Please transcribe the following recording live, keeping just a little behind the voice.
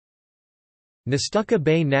Nestucca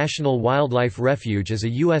Bay National Wildlife Refuge is a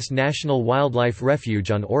U.S. national wildlife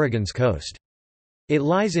refuge on Oregon's coast. It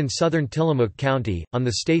lies in southern Tillamook County, on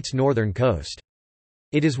the state's northern coast.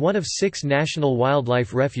 It is one of 6 national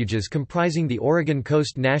wildlife refuges comprising the Oregon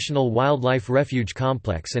Coast National Wildlife Refuge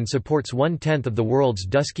Complex and supports 1/10 of the world's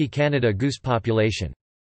dusky Canada goose population.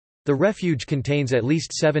 The refuge contains at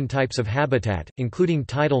least 7 types of habitat, including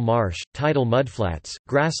tidal marsh, tidal mudflats,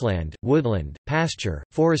 grassland, woodland, pasture,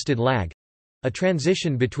 forested lag—a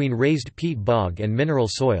transition between raised peat bog and mineral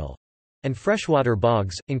soil—and freshwater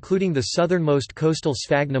bogs, including the southernmost coastal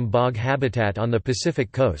sphagnum bog habitat on the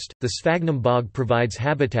Pacific coast. The sphagnum bog provides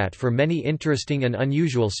habitat for many interesting and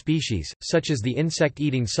unusual species, such as the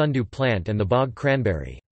insect-eating sundew plant and the bog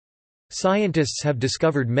cranberry. Scientists have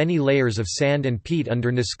discovered many layers of sand and peat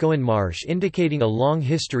under Nestucca Marsh, indicating a long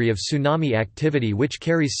history of tsunami activity which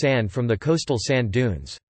carries sand from the coastal sand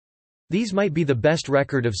dunes. These might be the best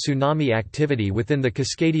record of tsunami activity within the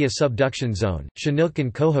Cascadia subduction zone. Chinook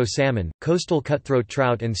and coho salmon, coastal cutthroat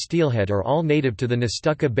trout, and steelhead are all native to the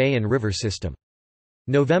Nestucca Bay and river system.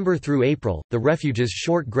 November through April, the refuge's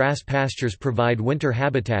short grass pastures provide winter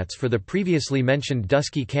habitats for the previously mentioned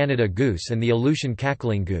dusky Canada goose and the Aleutian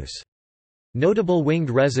cackling goose. Notable winged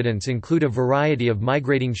residents include a variety of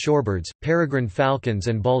migrating shorebirds, peregrine falcons,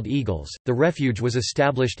 and bald eagles. The refuge was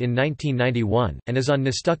established in 1991, and is on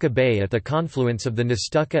Nestucca Bay at the confluence of the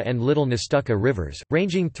Nestucca and Little Nestucca rivers,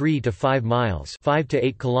 ranging 3 to 5 miles (5 to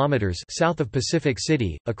 8 kilometers) south of Pacific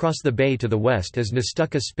City. Across the bay to the west is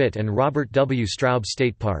Nestucca Spit and Robert W. Straub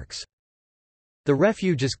State Parks. The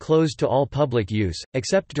refuge is closed to all public use,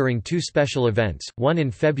 except during 2 special events, one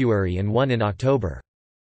in February and one in October.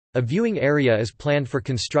 A viewing area is planned for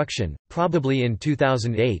construction, probably in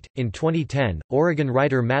 2008. In 2010, Oregon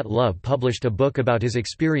writer Matt Love published a book about his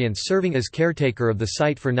experience serving as caretaker of the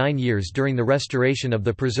site for 9 years during the restoration of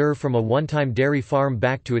the preserve from a one-time dairy farm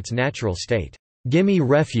back to its natural state. Gimme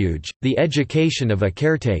Refuge: The Education of a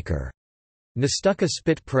Caretaker. Nestucca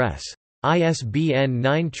Spit Press. ISBN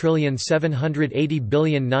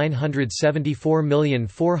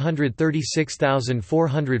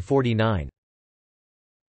 9780974436449.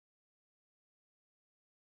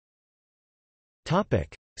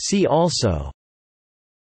 See also: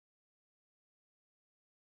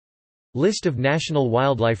 List of national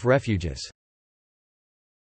wildlife refuges.